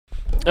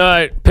All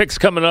right, picks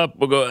coming up.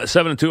 We'll go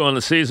 7-2 on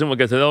the season. We'll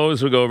get to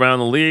those. We'll go around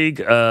the league.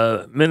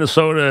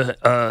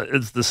 Minnesota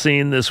is the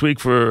scene this week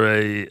for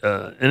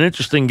an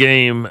interesting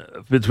game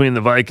between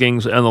the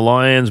Vikings and the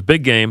Lions.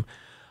 Big game,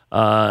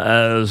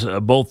 as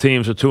both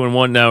teams are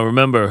 2-1 now.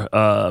 Remember,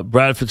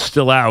 Bradford's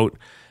still out,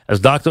 as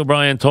Dr.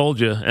 O'Brien told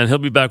you, and he'll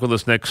be back with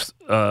us next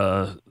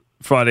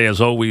Friday, as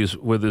always,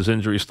 with his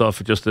injury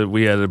stuff. Just that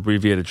we had an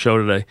abbreviated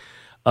show today.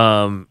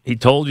 He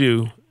told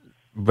you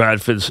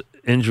Bradford's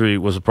injury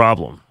was a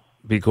problem,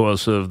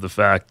 because of the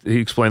fact he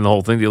explained the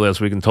whole thing to you last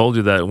week and told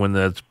you that when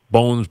that's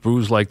bones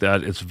bruised like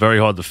that, it's very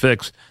hard to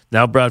fix.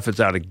 Now Bradford's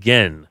out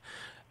again.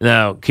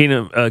 Now Case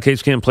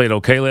Keenum played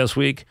okay last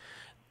week.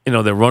 You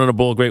know, they're running the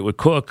ball great with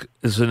Cook.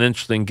 It's an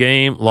interesting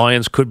game.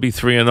 Lions could be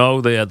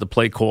 3-0. They had the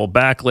play call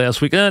back last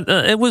week. And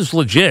it was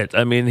legit.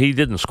 I mean, he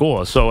didn't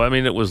score. So, I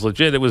mean, it was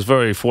legit. It was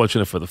very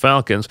fortunate for the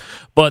Falcons.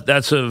 But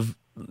there's a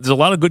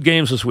lot of good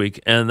games this week,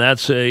 and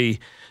that's a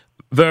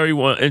very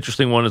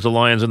interesting one, as the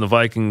Lions and the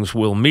Vikings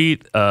will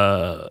meet.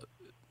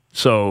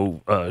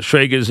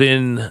 Schrager's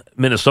in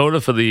Minnesota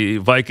for the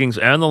Vikings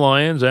and the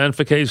Lions, and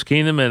for Case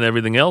Keenum and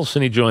everything else,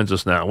 and he joins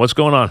us now. What's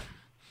going on?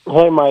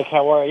 Hey, Mike,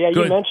 how are you? Yeah,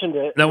 Good. You mentioned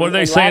it. Now, what are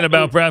they saying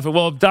about Bradford?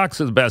 Well, Doc's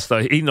the best.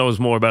 He knows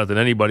more about it than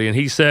anybody, and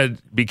he said,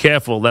 be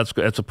careful, that's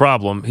a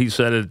problem. He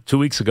said it 2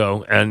 weeks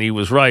ago, and he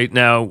was right.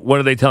 Now, what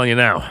are they telling you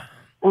now?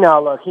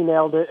 No, look, he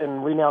nailed it,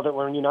 and we nailed it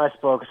when you and I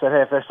spoke. Said,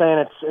 hey, if they're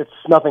saying it's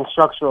nothing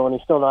structural and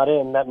he's still not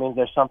in, that means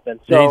there's something.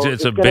 So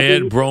it's a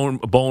bad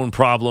bone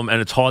problem,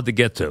 and it's hard to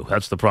get to.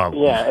 That's the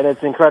problem. Yeah, and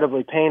it's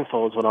incredibly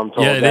painful is what I'm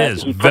told. Yeah, it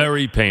is.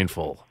 Very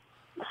painful.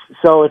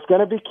 So it's going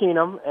to be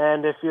Keenum,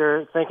 and if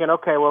you're thinking,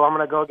 okay, well, I'm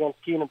going to go against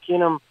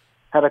Keenum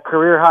had a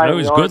career high. It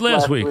was good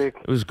last week.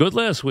 It was good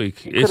last week.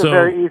 He could have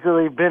very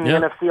easily been the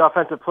NFC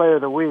Offensive Player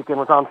of the Week and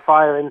was on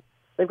fire. And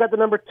they've got the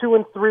number 2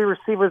 and 3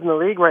 receivers in the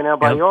league right now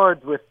by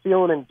yards, with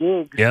Thielen and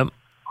Diggs. Yep.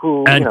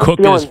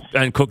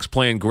 Cook's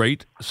playing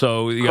great.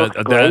 So you got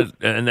that,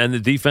 and the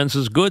defense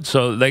is good.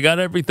 So they got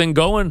everything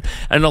going.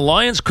 And the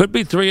Lions could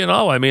be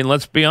 3-0. I mean,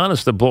 let's be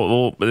honest. The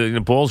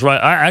ball's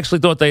right. I actually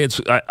thought they had.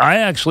 I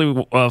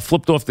actually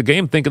flipped off the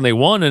game thinking they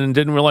won, and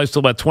didn't realize till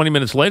about 20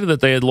 minutes later that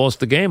they had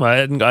lost the game.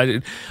 I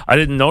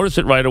didn't notice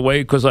it right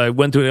away because I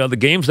went to the other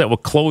games that were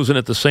closing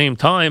at the same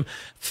time.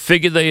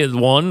 Figured they had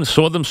won,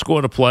 saw them score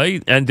the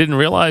play, and didn't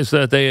realize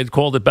that they had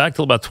called it back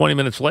till about 20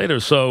 minutes later.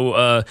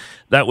 So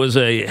that was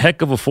a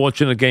heck of a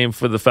fortunate game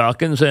for the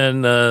Falcons,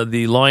 and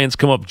the Lions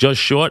come up just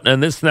short,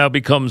 and this now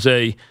becomes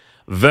a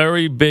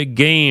very big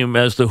game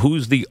as to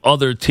who's the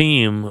other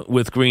team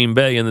with Green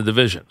Bay in the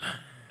division.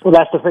 Well,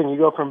 that's the thing. You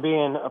go from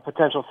being a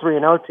potential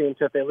 3-0 team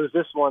to, if they lose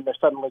this one, they're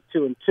suddenly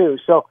 2-2.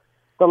 So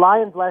the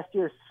Lions last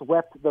year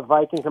swept the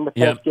Vikings on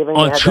Thanksgiving.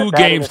 On 2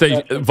 games,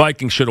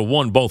 Vikings should have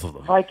won both of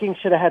them. Vikings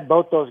should have had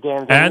both those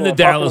games. And the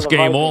Dallas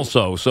game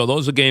also. So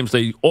those are games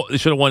they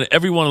should have won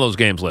every one of those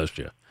games last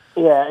year.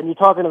 Yeah, and you're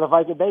talking to the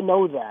Vikings, they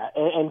know that.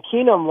 And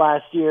Keenum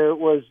last year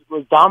was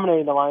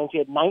dominating the Lions. He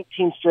had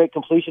 19 straight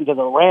completions to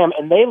the Ram,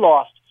 and they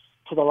lost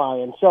to the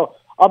Lions. So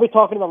I'll be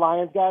talking to the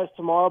Lions guys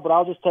tomorrow, but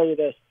I'll just tell you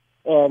this,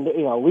 and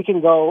we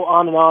can go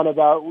on and on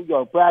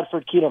about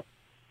Bradford, Keenum.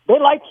 They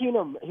like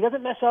Keenum. He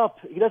doesn't mess up.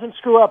 He doesn't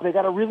screw up. They've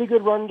got a really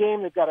good run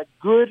game. They've got a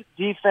good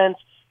defense,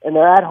 and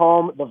they're at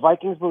home. The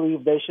Vikings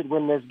believe they should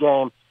win this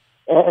game.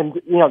 And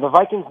the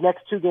Vikings'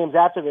 next 2 games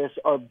after this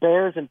are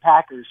Bears and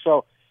Packers.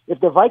 So if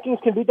the Vikings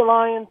can beat the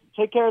Lions,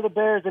 take care of the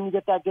Bears, then you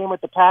get that game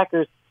with the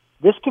Packers.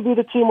 This could be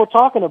the team we're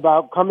talking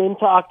about come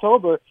into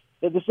October.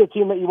 This is a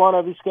team that you want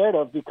to be scared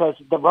of, because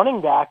the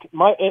running back,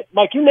 Mike,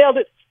 you nailed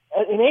it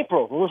in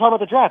April when we were talking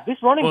about the draft. This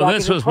running back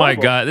is incredible. My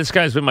guy. This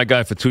guy's been my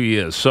guy for 2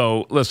 years.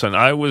 So, listen,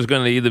 I was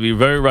going to either be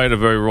very right or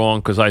very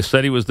wrong, because I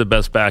said he was the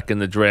best back in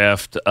the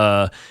draft.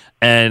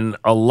 And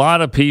a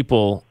lot of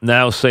people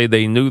now say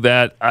they knew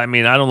that. I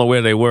mean, I don't know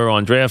where they were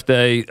on draft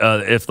day.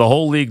 If the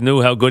whole league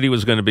knew how good he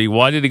was going to be,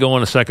 why did he go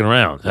in the second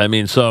round? I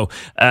mean, so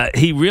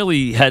he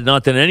really had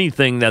not done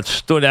anything that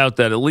stood out,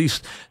 that at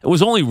least it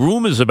was only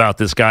rumors about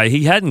this guy.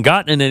 He hadn't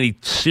gotten in any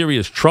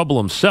serious trouble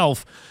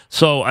himself.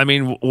 So, I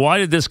mean, why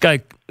did this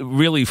guy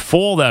really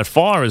fall that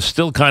far is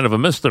still kind of a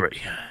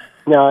mystery.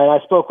 No, and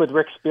I spoke with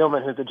Rick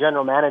Spielman, who's the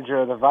general manager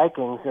of the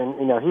Vikings,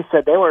 and he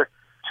said they were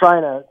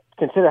trying to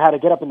consider how to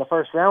get up in the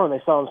first round when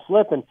they saw him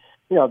slip. And,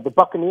 the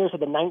Buccaneers had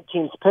the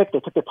 19th pick. They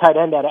took the tight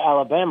end out of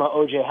Alabama,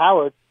 O.J.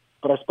 Howard.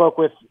 But I spoke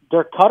with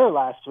Dirk Cutter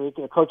last week,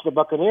 the coach of the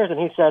Buccaneers, and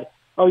he said,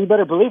 oh, you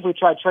better believe we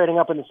tried trading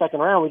up in the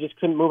second round. We just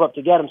couldn't move up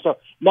to get him. So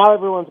now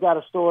everyone's got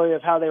a story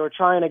of how they were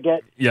trying to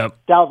get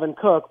Dalvin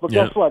Cook. But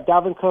guess what?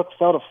 Dalvin Cook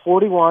fell to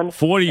 41.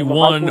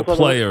 41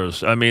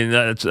 players. I mean,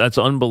 that's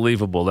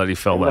unbelievable that he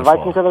fell that far. The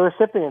Vikings are the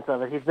recipients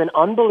of it. He's been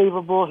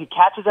unbelievable. He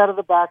catches out of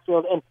the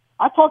backfield. And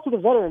I talked to the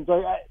veterans.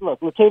 Look,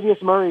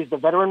 Latavius Murray is the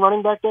veteran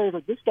running back there. He's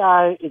like, this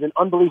guy is an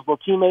unbelievable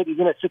teammate. He's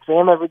in at 6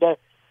 a.m. every day.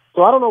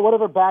 So I don't know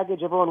whatever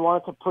baggage everyone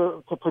wanted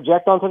to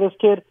project onto this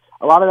kid.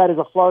 A lot of that is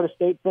a Florida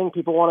State thing.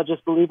 People want to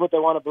just believe what they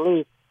want to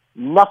believe.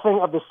 Nothing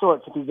of the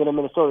sort since he's been in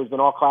Minnesota. He's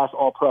been all class,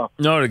 all pro.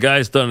 No, the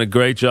guy's done a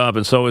great job,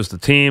 and so is the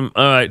team.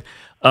 All right.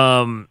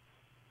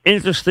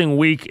 interesting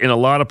week in a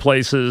lot of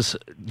places.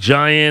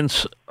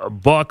 Giants,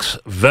 Bucks,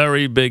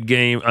 very big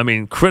game. I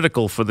mean,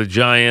 critical for the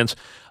Giants.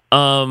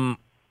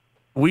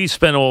 We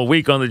spent all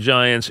week on the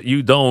Giants.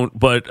 You don't,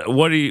 but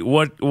what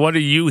are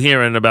you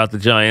hearing about the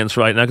Giants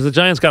right now? Because the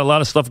Giants got a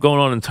lot of stuff going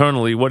on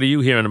internally. What are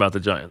you hearing about the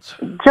Giants?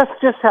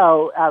 Just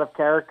how out of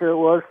character it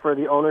was for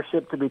the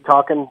ownership to be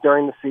talking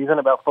during the season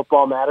about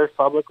football matters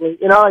publicly.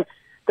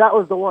 That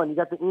was the one. You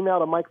got the email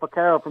to Mike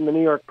Vaccaro from the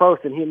New York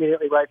Post, and he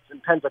immediately writes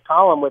and pens a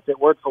column with it,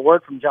 word for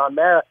word, from John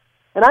Mara.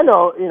 And I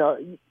know,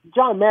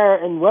 John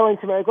Mara and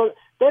Wellington,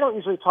 they don't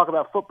usually talk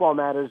about football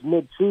matters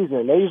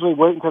mid-season. They usually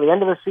wait until the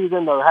end of the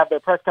season. They'll have their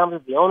press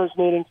conference, the owners'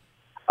 meetings.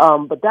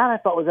 But that I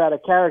thought was out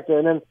of character.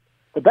 And then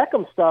the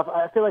Beckham stuff,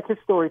 I feel like his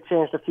story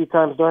changed a few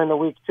times during the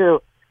week,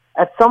 too.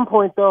 At some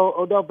point, though,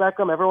 Odell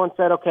Beckham, everyone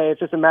said, okay,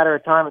 it's just a matter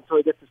of time until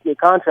he gets this new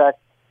contract.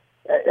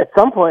 At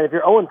some point, if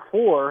you're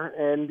 0-4,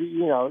 and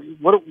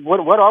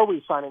what are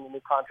we signing a new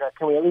contract?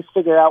 Can we at least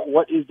figure out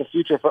what is the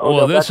future for Odell Beckham?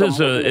 Well, this is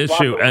an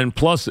issue, and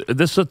plus,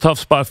 this is a tough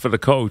spot for the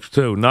coach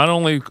too. Not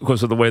only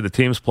because of the way the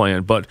team's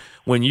playing, but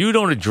when you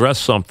don't address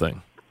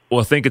something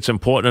or think it's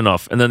important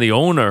enough, and then the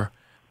owner,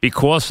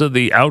 because of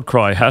the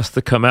outcry, has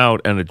to come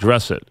out and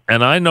address it.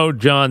 And I know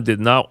John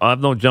did not. I've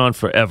known John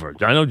forever.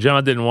 I know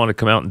John didn't want to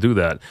come out and do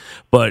that,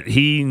 but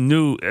he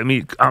knew. I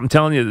mean, I'm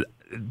telling you.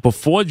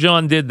 Before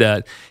John did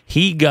that,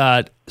 he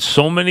got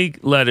so many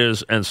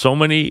letters and so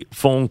many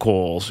phone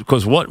calls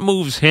because what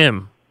moves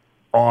him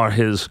are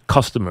his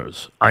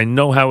customers. I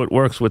know how it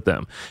works with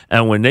them.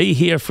 And when they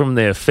hear from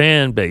their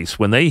fan base,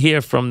 when they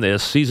hear from their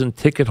season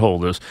ticket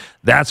holders,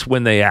 that's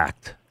when they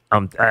act.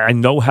 I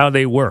know how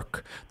they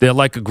work. They're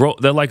like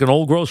an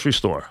old grocery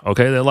store,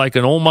 okay? They're like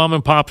an old mom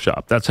and pop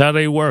shop. That's how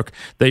they work.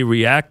 They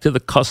react to the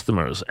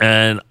customers,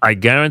 and I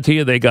guarantee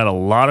you they got a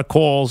lot of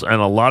calls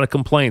and a lot of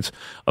complaints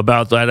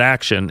about that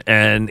action,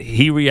 and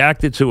he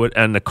reacted to it,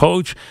 and the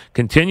coach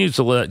continues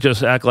to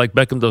just act like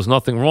Beckham does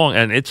nothing wrong,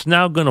 and it's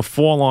now going to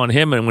fall on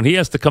him, and when he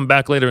has to come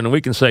back later in the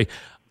week and say,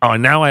 oh,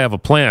 now I have a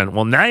plan.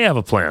 Well, now you have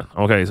a plan.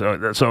 Okay,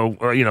 so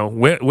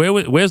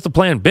where's the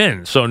plan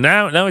been? So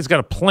now he's got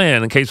a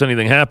plan in case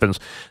anything happens.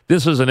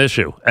 This is an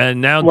issue,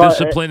 and now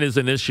discipline is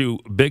an issue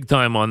big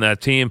time on that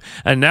team.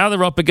 And now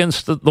they're up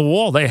against the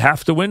wall. They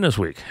have to win this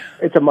week.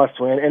 It's a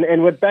must-win.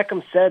 And what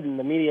Beckham said in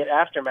the immediate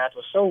aftermath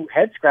was so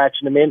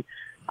head-scratching. I mean,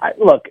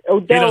 look,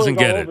 Odell he doesn't is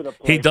get all it. over the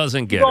place. He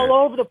doesn't get He's it. all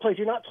over the place.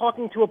 You're not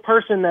talking to a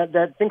person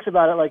that thinks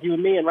about it like you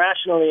and me and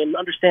rationally and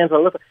understands what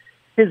it looks like.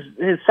 His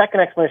second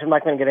explanation, I'm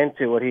not going to get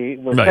into what he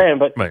was saying,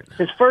 but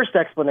his first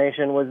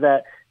explanation was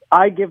that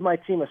I give my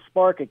team a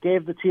spark. It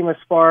gave the team a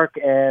spark,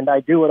 and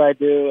I do what I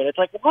do. And it's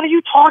like, what are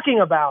you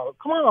talking about?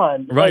 Come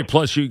on. Right.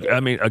 Plus,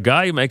 a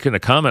guy making a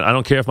comment, I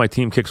don't care if my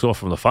team kicks off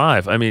from the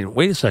 5. I mean,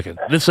 wait a second.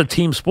 This is a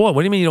team sport.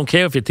 What do you mean you don't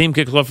care if your team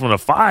kicks off from the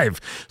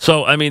 5?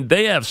 So, I mean,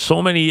 they have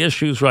so many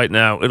issues right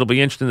now. It'll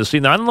be interesting to see.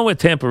 Now, I don't know where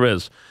Tampa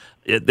is.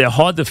 They're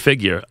hard to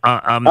figure.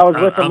 I was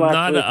with them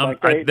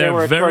last week.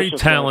 They're very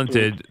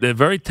talented. They're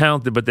very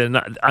talented, but they're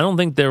not. I don't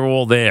think they're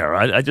all there.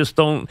 I just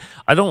don't.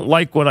 I don't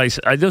like what I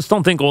just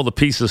don't think all the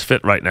pieces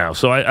fit right now.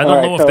 So I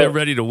don't know if they're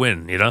ready to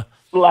win.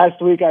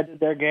 Last week I did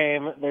their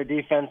game. Their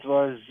defense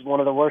was one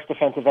of the worst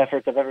defensive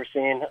efforts I've ever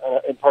seen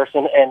in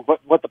person. And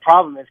what the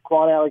problem is,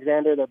 Quan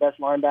Alexander, their best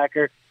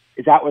linebacker,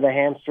 is out with a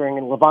hamstring,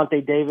 and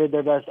Levante David,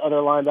 their best other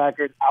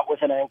linebacker, is out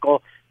with an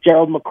ankle.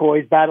 Gerald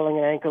McCoy's battling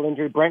an ankle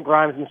injury. Brent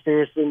Grimes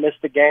mysteriously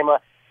missed the game,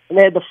 and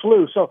they had the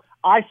flu. So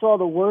I saw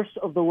the worst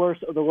of the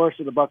worst of the worst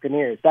of the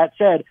Buccaneers. That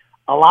said,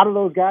 a lot of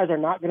those guys are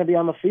not going to be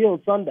on the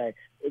field Sunday.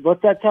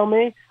 What's that tell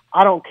me?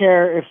 I don't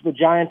care if the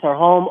Giants are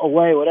home,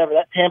 away, whatever.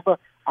 That Tampa,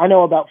 I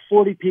know about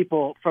 40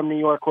 people from New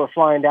York who are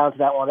flying down to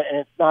that one, and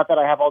it's not that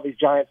I have all these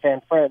Giant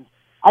fan friends.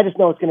 I just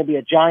know it's going to be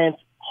a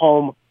Giants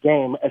home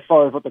game as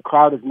far as what the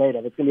crowd is made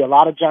of. It's going to be a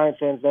lot of Giants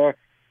fans there.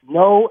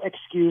 No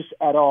excuse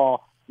at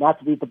all not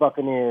to beat the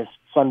Buccaneers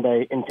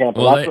Sunday in Tampa.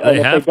 Well,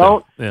 they have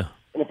to. Yeah.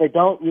 And if they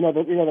don't, you know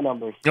the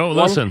numbers. Oh,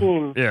 listen.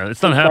 One team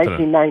it's not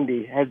happening.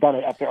 1990 has done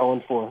it after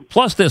 0-4.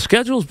 Plus, their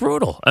schedule's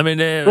brutal. I mean,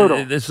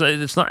 it's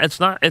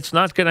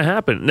not going to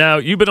happen. Now,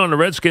 you've been on the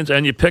Redskins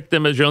and you picked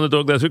them as your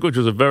underdog last week, which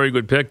was a very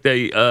good pick.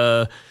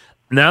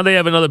 Now they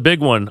have another big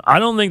one. I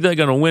don't think they're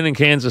going to win in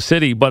Kansas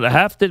City, but I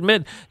have to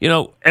admit,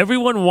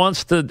 everyone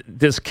wants to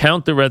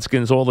discount the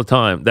Redskins all the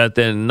time, that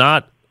they're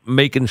not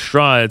making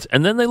strides,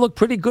 and then they look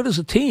pretty good as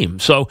a team.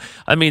 So,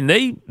 I mean,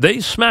 they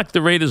smacked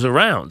the Raiders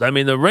around. I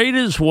mean, the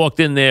Raiders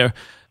walked in there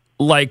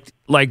like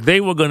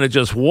they were going to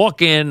just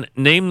walk in,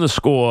 name the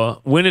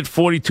score, win it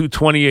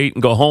 42-28,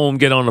 and go home,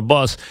 get on the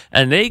bus,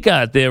 and they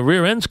got their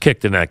rear ends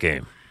kicked in that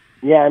game.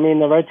 Yeah, I mean,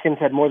 the Redskins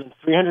had more than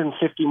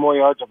 350 more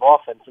yards of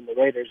offense than the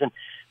Raiders. And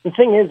the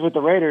thing is, with the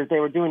Raiders, they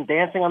were doing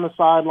dancing on the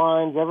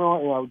sidelines.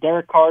 Everyone,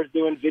 Derek Carr's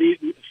doing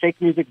fake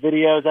music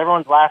videos.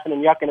 Everyone's laughing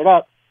and yucking it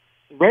up.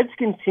 The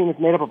Redskins team is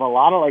made up of a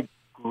lot of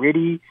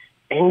gritty,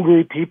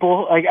 angry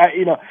people.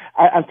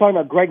 I'm talking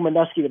about Greg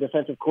Manusky, the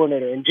defensive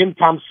coordinator, and Jim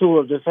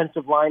Tomsula, the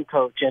defensive line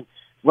coach, and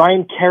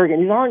Ryan Kerrigan.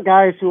 These aren't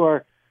guys who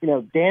are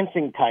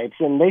dancing types,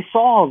 and they saw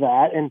all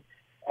that. And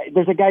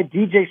There's a guy,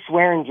 DJ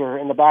Swearinger,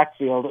 in the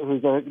backfield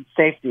who's a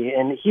safety,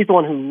 and he's the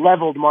one who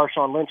leveled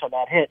Marshawn Lynch on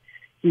that hit.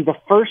 He's a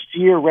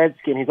first-year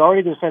Redskin. He's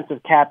already the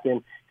defensive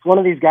captain. He's one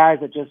of these guys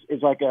that just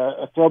is like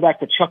a throwback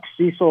to Chuck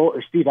Cecil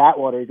or Steve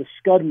Atwater. He's a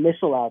scud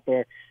missile out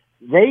there.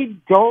 They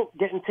don't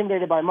get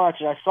intimidated by much,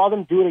 and I saw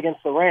them do it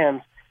against the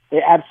Rams.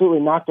 They absolutely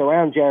knocked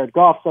around Jared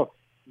Goff. So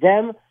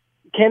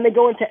can they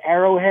go into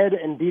Arrowhead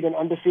and beat an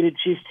undefeated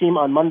Chiefs team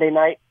on Monday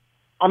night?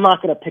 I'm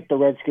not going to pick the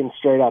Redskins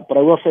straight up, but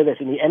I will say this.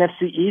 In the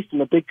NFC East, in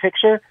the big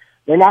picture,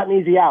 they're not an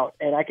easy out,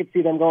 and I could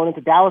see them going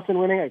into Dallas and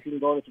winning. I could see them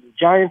going into the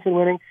Giants and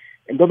winning.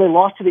 And though they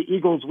lost to the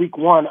Eagles week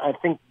 1, I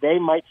think they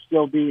might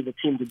still be the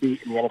team to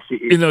beat in the NFC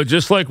East. You know,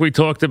 just like we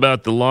talked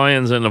about the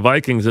Lions and the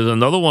Vikings, there's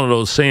another one of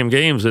those same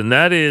games, and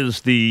that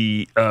is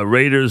the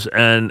Raiders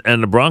and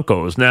the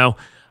Broncos. Now,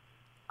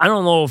 I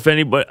don't know if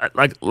anybody,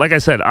 like I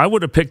said, I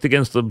would have picked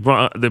against the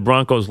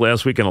Broncos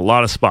last week in a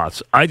lot of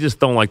spots. I just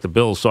don't like the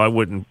Bills, so I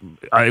would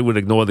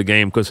ignore the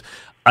game because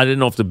I didn't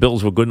know if the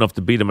Bills were good enough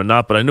to beat them or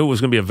not, but I knew it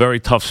was going to be a very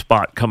tough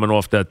spot coming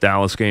off that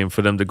Dallas game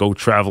for them to go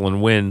travel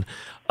and win.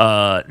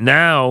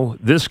 Now,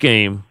 this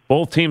game,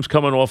 both teams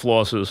coming off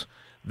losses.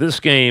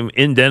 This game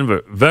in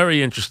Denver,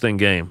 very interesting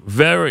game.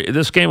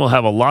 This game will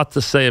have a lot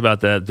to say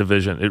about that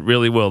division. It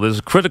really will. There's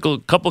a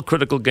couple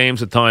critical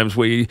games at times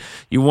where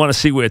you want to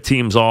see where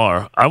teams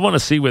are. I want to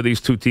see where these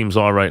two teams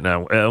are right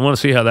now. I want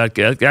to see how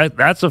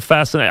that's a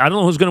fascinating. I don't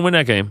know who's going to win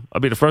that game.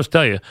 I'll be the first to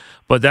tell you,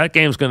 but that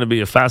game's going to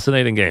be a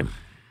fascinating game.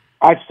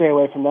 I'd stay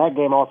away from that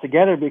game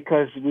altogether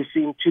because we've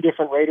seen two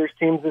different Raiders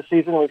teams this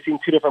season, and we've seen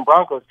two different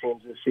Broncos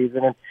teams this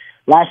season. And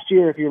last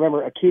year, if you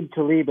remember, Aqib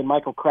Talib and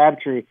Michael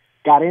Crabtree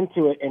got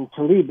into it, and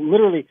Talib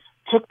literally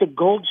took the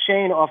gold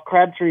chain off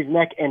Crabtree's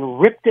neck and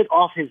ripped it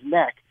off his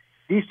neck.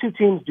 These two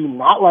teams do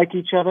not like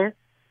each other,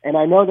 and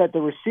I know that the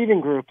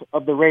receiving group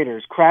of the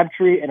Raiders,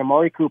 Crabtree and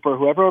Amari Cooper,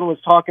 who everyone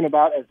was talking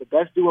about as the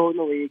best duo in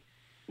the league,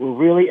 were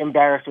really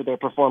embarrassed with their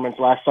performance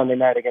last Sunday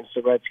night against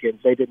the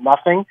Redskins. They did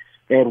nothing.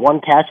 They had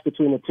one catch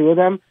between the two of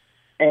them,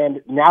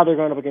 and now they're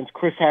going up against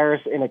Chris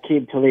Harris and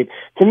Aqib Talib.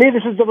 To me,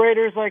 this is the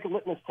Raiders'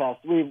 litmus test.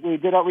 We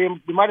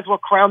might as well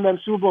crown them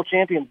Super Bowl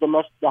champions.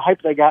 The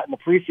hype they got in the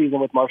preseason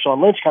with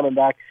Marshawn Lynch coming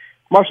back.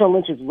 Marshawn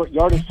Lynch's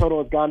yardage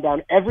total has gone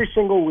down every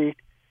single week,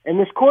 and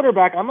this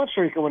quarterback, I'm not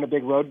sure he can win a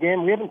big road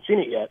game. We haven't seen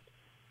it yet.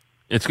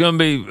 It's going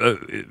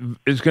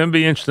to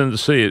be interesting to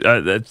see it.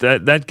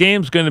 That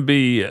game's going to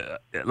be,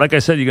 like I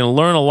said, you're going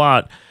to learn a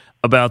lot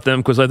about them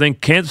because I think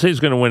Kansas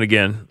City's going to win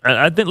again.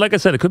 I think, like I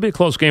said, it could be a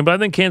close game, but I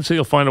think Kansas City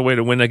will find a way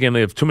to win that game.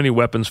 They have too many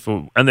weapons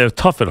and they're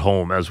tough at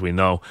home, as we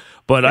know.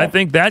 But I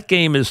think that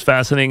game is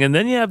fascinating. And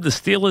then you have the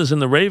Steelers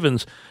and the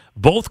Ravens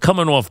both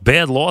coming off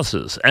bad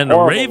losses. And the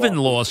Raven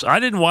loss,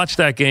 I didn't watch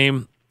that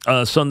game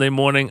Sunday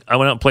morning. I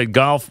went out and played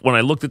golf. When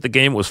I looked at the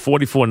game, it was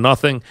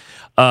 44-0.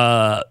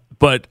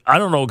 But I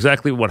don't know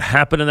exactly what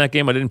happened in that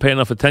game. I didn't pay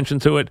enough attention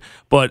to it.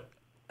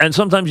 And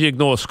sometimes you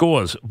ignore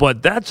scores,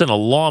 but that's an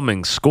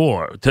alarming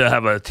score to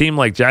have a team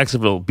like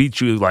Jacksonville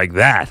beat you like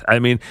that. I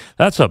mean,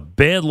 that's a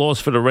bad loss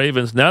for the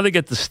Ravens. Now they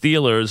get the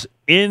Steelers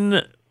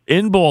in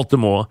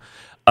Baltimore,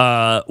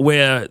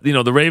 where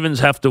the Ravens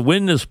have to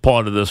win this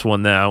part of this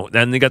one now,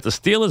 and they got the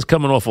Steelers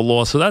coming off a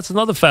loss. So that's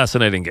another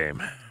fascinating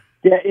game.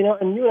 Yeah,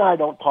 and you and I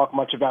don't talk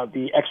much about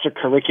the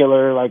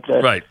extracurricular,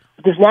 right.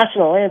 This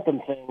national anthem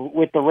thing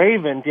with the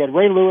Ravens. You had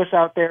Ray Lewis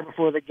out there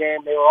before the game.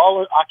 They were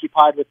all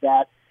occupied with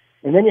that.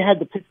 And then you had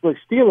the Pittsburgh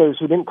Steelers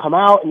who didn't come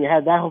out, and you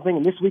had that whole thing.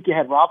 And this week you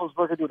had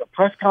Roethlisberger doing a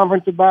press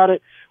conference about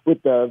it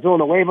with the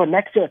Villanueva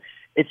next to it.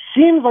 It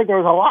seems like there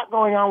was a lot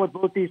going on with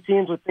both these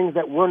teams with things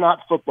that were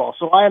not football.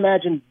 So I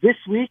imagine this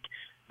week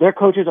their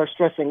coaches are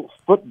stressing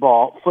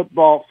football.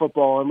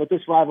 And with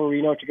this rivalry,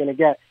 you know what you're going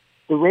to get.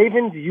 The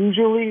Ravens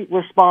usually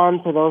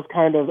respond to those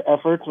kind of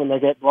efforts when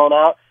they get blown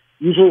out.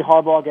 Usually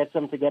Harbaugh gets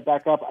them to get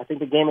back up. I think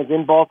the game is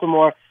in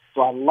Baltimore,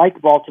 so I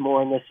like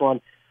Baltimore in this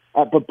one.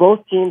 But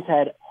both teams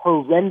had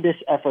horrendous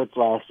efforts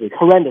last week.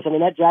 Horrendous. I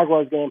mean, that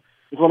Jaguars game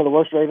was one of the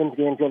worst Ravens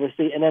games you ever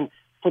see. And then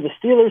for the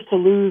Steelers to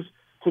lose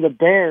to the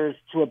Bears,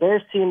 to a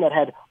Bears team that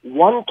had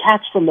one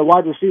catch from the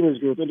wide receivers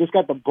group and just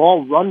got the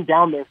ball run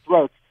down their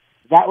throats,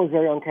 that was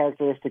very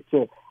uncharacteristic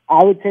too.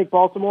 I would take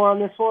Baltimore on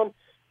this one.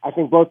 I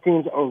think both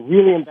teams are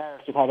really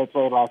embarrassed with how they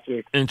played last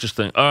week.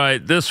 Interesting. All right,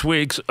 this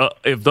week's,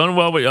 if done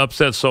well, we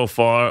upset so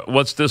far.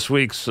 What's this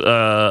week's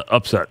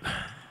upset?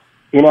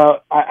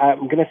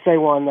 I'm going to say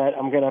one that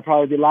I'm going to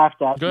probably be laughed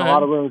at in a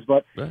lot of rooms,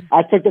 but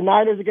I took the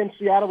Niners against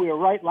Seattle. We were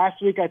right.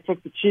 Last week I took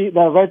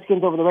the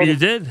Redskins over the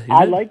Raiders. You did?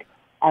 I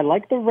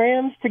like the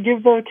Rams to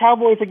give the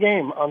Cowboys a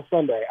game on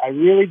Sunday. I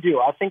really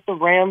do. I think the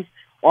Rams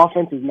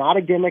offense is not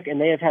a gimmick,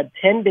 and they have had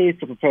 10 days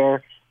to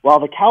prepare, while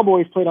the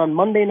Cowboys played on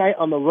Monday night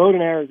on the road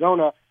in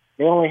Arizona.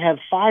 They only have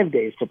 5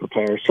 days to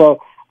prepare.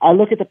 So I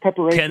look at the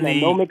preparation. I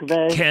know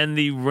McVay. Can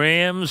the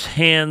Rams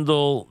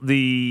handle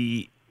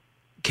the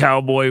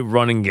Cowboy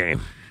running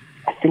game?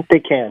 I think they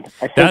can.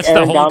 I think That's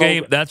Aaron the whole Donald,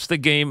 game. That's the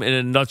game in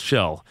a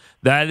nutshell.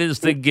 That is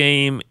the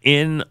game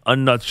in a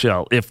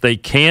nutshell. If they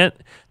can't,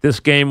 this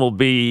game will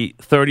be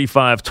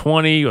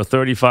 35-20 or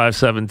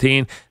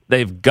 35-17.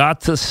 They've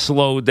got to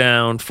slow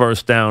down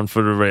first down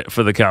for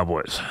the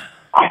Cowboys.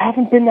 I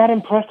haven't been that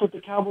impressed with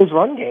the Cowboys'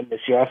 run game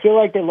this year. I feel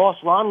like they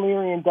lost Ron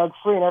Leary and Doug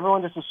Free, and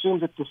everyone just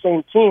assumes it's the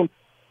same team.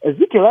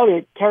 Ezekiel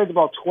Elliott carried the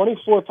ball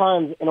 24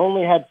 times and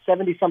only had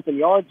 70-something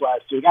yards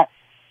last year.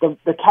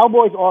 The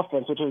Cowboys'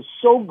 offense, which was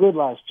so good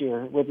last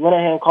year, with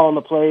Linehan calling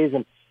the plays,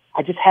 and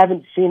I just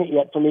haven't seen it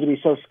yet for me to be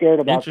so scared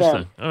about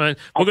them. All right.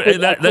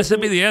 That's going to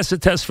be the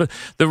acid test for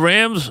the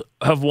Rams.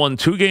 Have won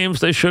 2 games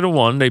they should have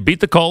won. They beat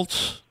the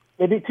Colts.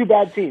 They beat 2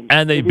 bad teams.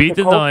 And they beat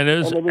the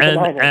Niners.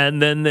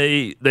 And then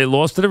they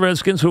lost to the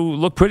Redskins, who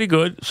look pretty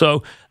good.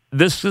 So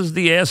this is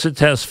the acid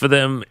test for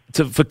them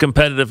for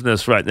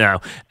competitiveness right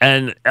now.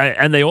 And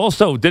they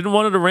also didn't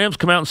one of the Rams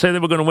come out and say they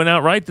were going to win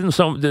outright. Didn't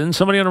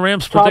somebody on the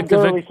Rams predict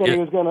Todd Gurley said he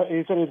was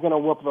going to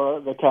whoop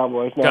the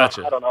Cowboys. Now,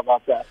 gotcha. I don't know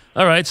about that.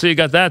 All right, so you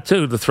got that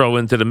too to throw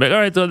into the mix. All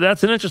right, so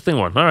that's an interesting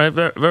one. All right,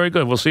 very, very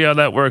good. We'll see how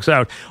that works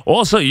out.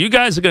 Also, you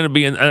guys are going to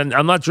be in, and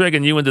I'm not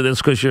dragging you into this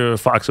because you're a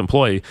Fox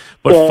employee,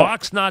 but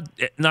Fox not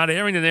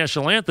airing the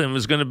national anthem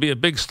is going to be a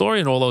big story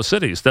in all those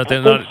cities. That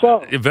they're not.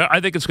 So. I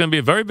think it's going to be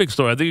a very big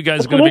story. I think you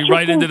guys are going to be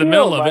right into the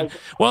middle of it.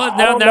 Well,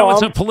 now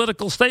it's a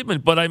political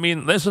statement, but I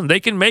mean, listen, they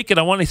can make it.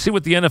 I want to see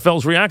what the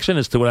NFL's reaction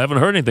is to it. I haven't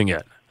heard anything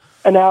yet.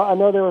 And now I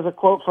know there was a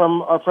quote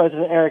from our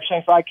president, Eric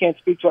Shanks. I can't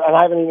speak to it, and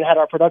I haven't even had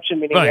our production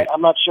meeting yet.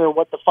 I'm not sure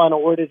what the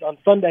final word is on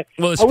Sunday.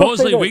 Well,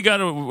 supposedly we got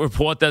a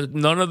report that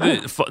none of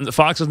the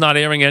Fox is not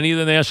airing any of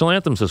the national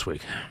anthems this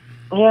week.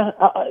 Yeah,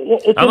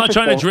 I'm not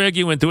trying to drag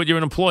you into it. You're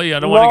an employee. I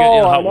don't want to get you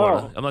in hot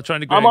water. I'm not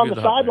trying to drag you into I'm on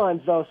the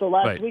sidelines, though. So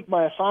last week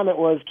my assignment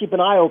was keep an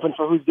eye open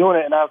for who's doing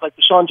it, and I was like,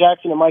 Deshaun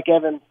Jackson and Mike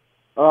Evans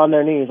are on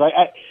their knees.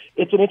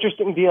 It's an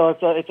interesting deal.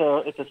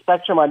 It's a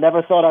spectrum I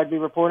never thought I'd be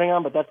reporting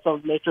on, but that's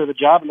the nature of the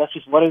job, and that's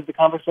just what is the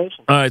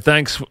conversation. All right,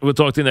 thanks. We'll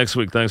talk to you next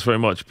week. Thanks very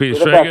much. Peter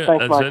Schrager,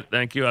 that's it.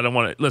 Thank you. I don't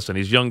want to listen.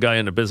 He's a young guy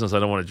in the business. I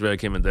don't want to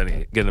drag him and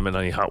then get him in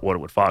any hot water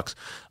with Fox.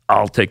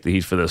 I'll take the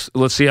heat for this.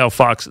 Let's see how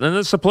Fox, and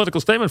it's a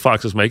political statement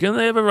Fox is making.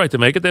 They have a right to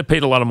make it. They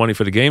paid a lot of money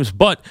for the games,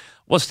 but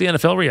what's the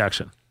NFL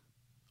reaction?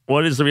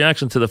 What is the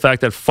reaction to the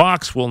fact that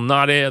Fox will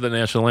not air the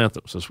national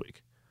anthems this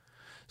week?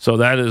 So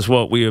that is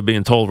what we are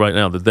being told right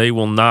now, that they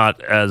will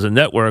not, as a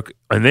network,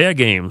 in their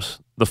games,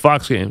 the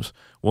Fox games,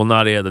 will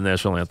not air the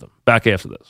national anthem. Back after this.